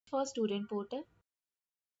For student portal,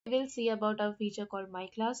 we'll see about our feature called My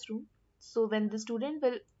Classroom. So when the student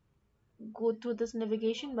will go through this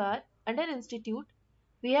navigation bar under Institute,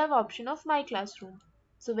 we have option of My Classroom.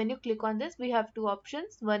 So when you click on this, we have two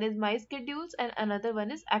options. One is My Schedules and another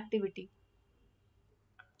one is Activity.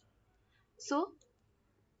 So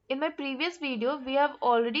in my previous video, we have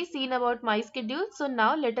already seen about My Schedule. So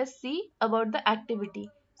now let us see about the activity.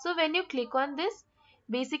 So when you click on this,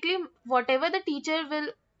 basically whatever the teacher will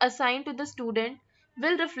assign to the student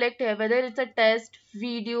will reflect here, whether it's a test,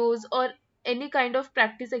 videos or any kind of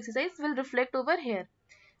practice exercise will reflect over here.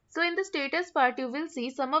 So in the status part, you will see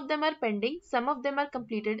some of them are pending, some of them are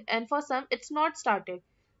completed, and for some it's not started.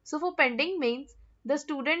 So for pending means the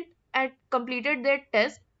student had completed their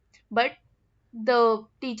test, but the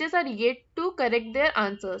teachers are yet to correct their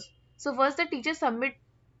answers. So first the teachers submit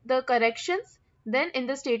the corrections, then in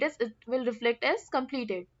the status it will reflect as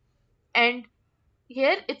completed. And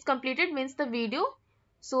here it's completed means the video,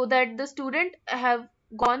 so that the student have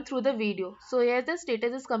gone through the video. So here the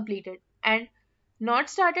status is completed. And not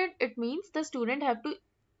started, it means the student have to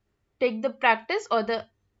take the practice or the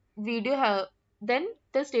video then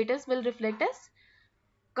the status will reflect as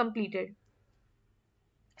completed.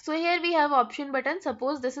 So here we have option button.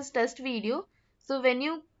 Suppose this is test video. So when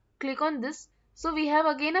you click on this, so we have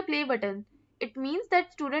again a play button. It means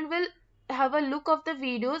that student will have a look of the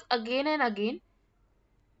videos again and again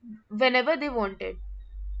whenever they wanted.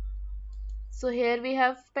 So here we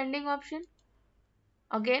have pending option.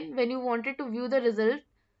 Again, when you wanted to view the result,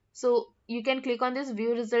 so you can click on this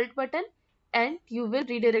view result button and you will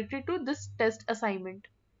redirect it to this test assignment.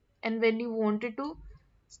 And when you wanted to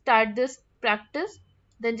start this practice,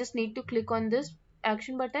 then just need to click on this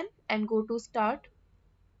action button and go to start.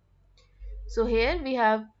 So here we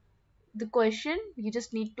have the question, you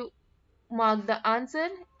just need to mark the answer,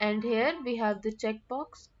 and here we have the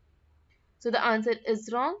checkbox. So the answer is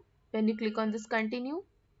wrong. When you click on this continue,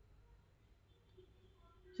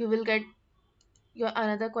 you will get your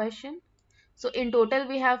another question. So in total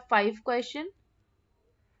we have 5 questions.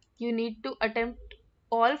 You need to attempt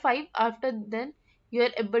all 5. After then you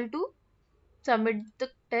are able to submit the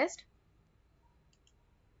test.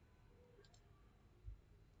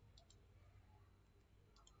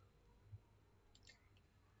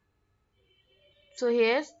 So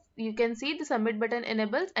here you can see the submit button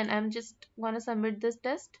enables, and I'm just gonna submit this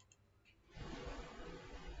test.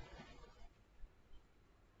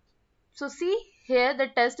 So see here the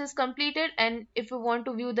test is completed, and if you want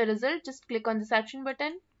to view the result, just click on this action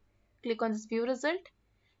button, click on this view result,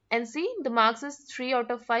 and see the marks is 3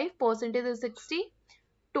 out of 5, percentage is 60,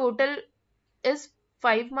 total is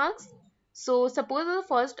 5 marks. So suppose the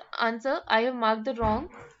first answer I have marked the wrong,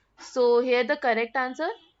 so here the correct answer,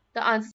 the answer